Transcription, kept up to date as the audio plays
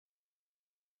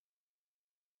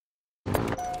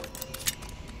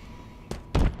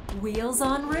Wheels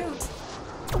en route.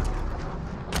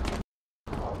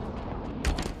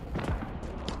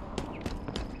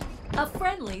 A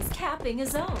friendly's capping a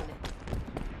zone.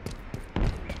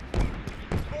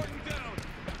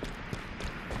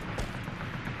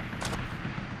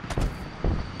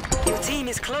 Your team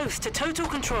is close to total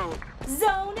control.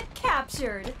 Zone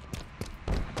captured.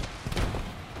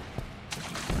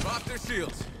 Drop their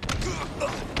shields.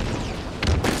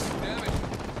 Damage.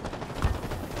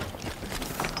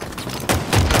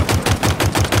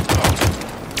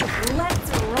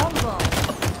 Let's rumble.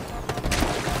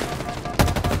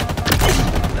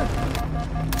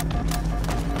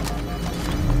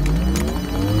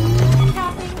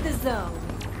 Capping the zone.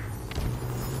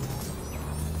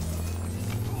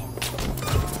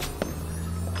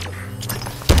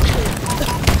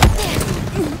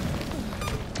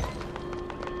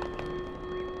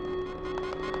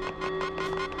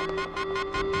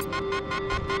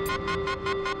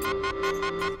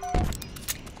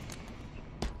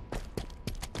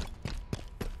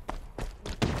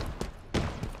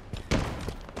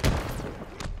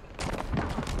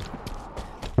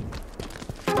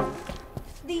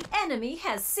 The enemy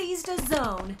has seized a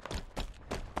zone.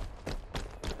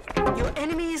 Your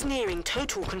enemy is nearing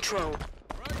total control.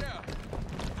 Right now.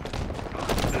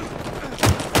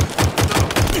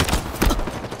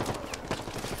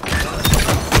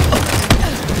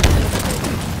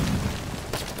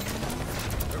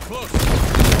 They're close.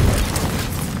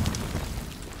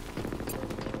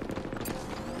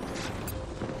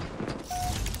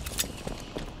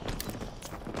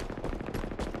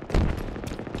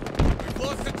 We've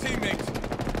lost a teammate.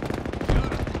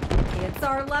 It's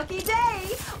our lucky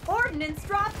day. Ordnance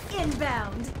drop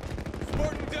inbound.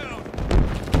 Spartan down.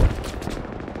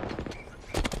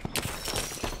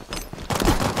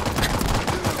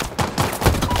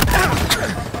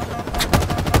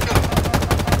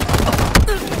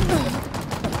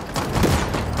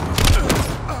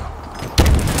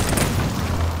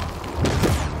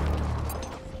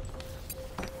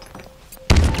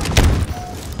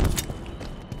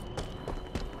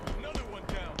 Another one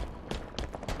down.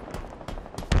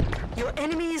 Your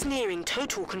enemy is nearing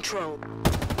total control.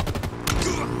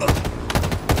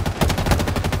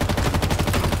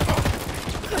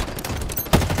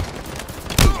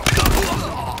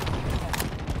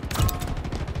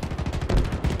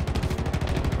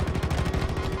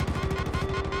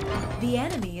 The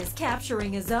enemy is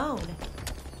capturing a zone.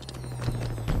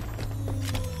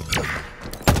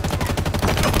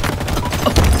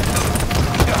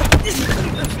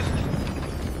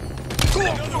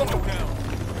 Another one down.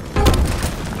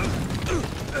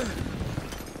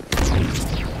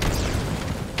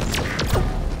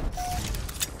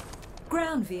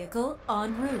 Ground vehicle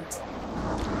en route.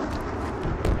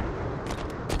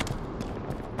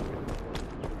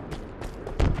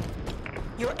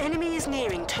 Your enemy is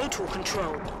nearing total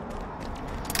control.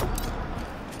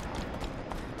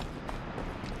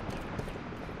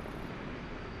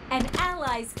 An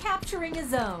ally's capturing a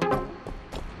zone.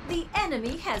 The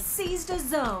enemy has seized a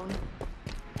zone.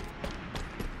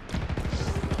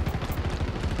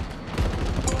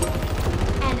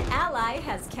 An ally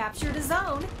has captured a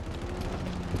zone.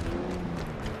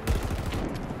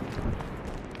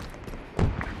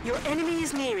 Your enemy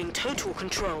is nearing total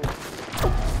control.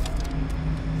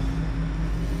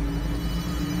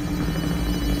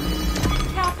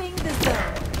 Capping the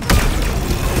zone.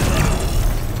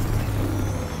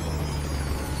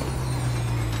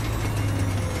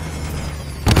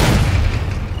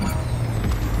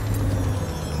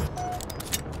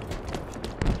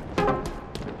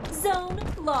 Zone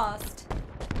lost.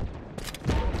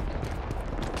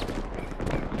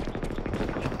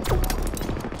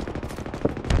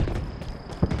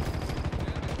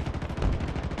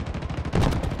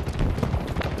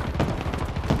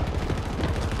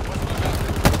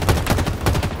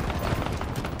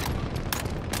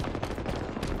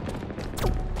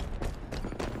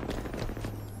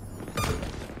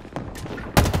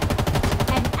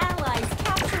 An ally's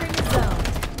capturing a zone.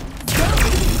 Zone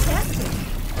contested.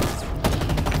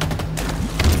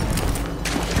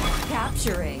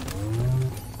 Capturing.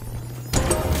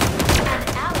 An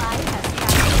ally has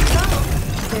captured a zone.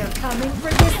 They're coming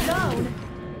for this zone.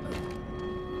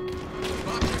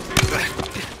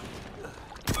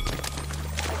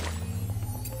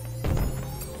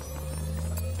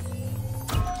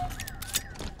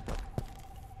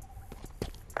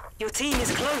 Your team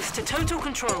is close to total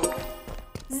control.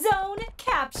 Zone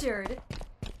captured.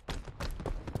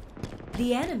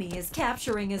 The enemy is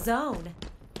capturing a zone.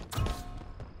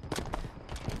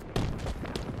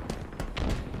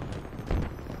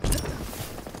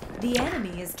 The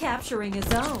enemy is capturing a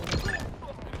zone.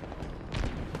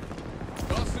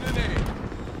 Tossing an aid.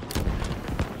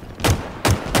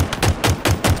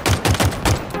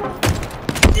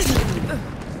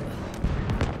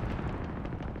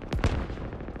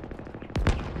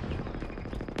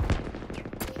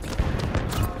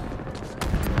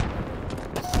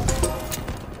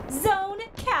 Zone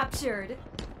captured.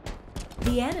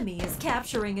 The enemy is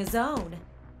capturing a zone.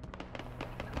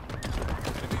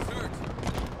 Enemy's hurt.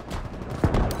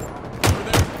 Over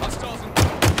there. Hostiles in...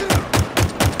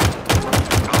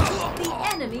 The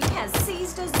enemy has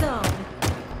seized a zone.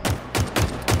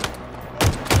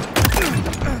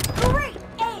 Great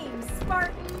aim,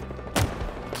 Spartan!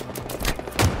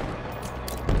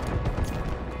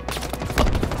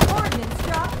 Ordnance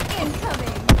drop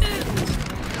incoming!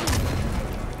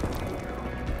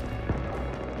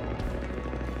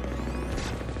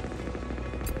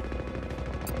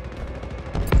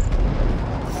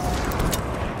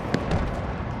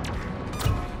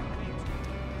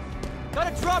 Got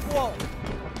a drop wall!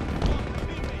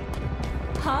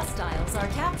 Hostiles are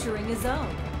capturing a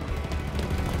zone.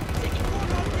 Taking more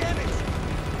damage!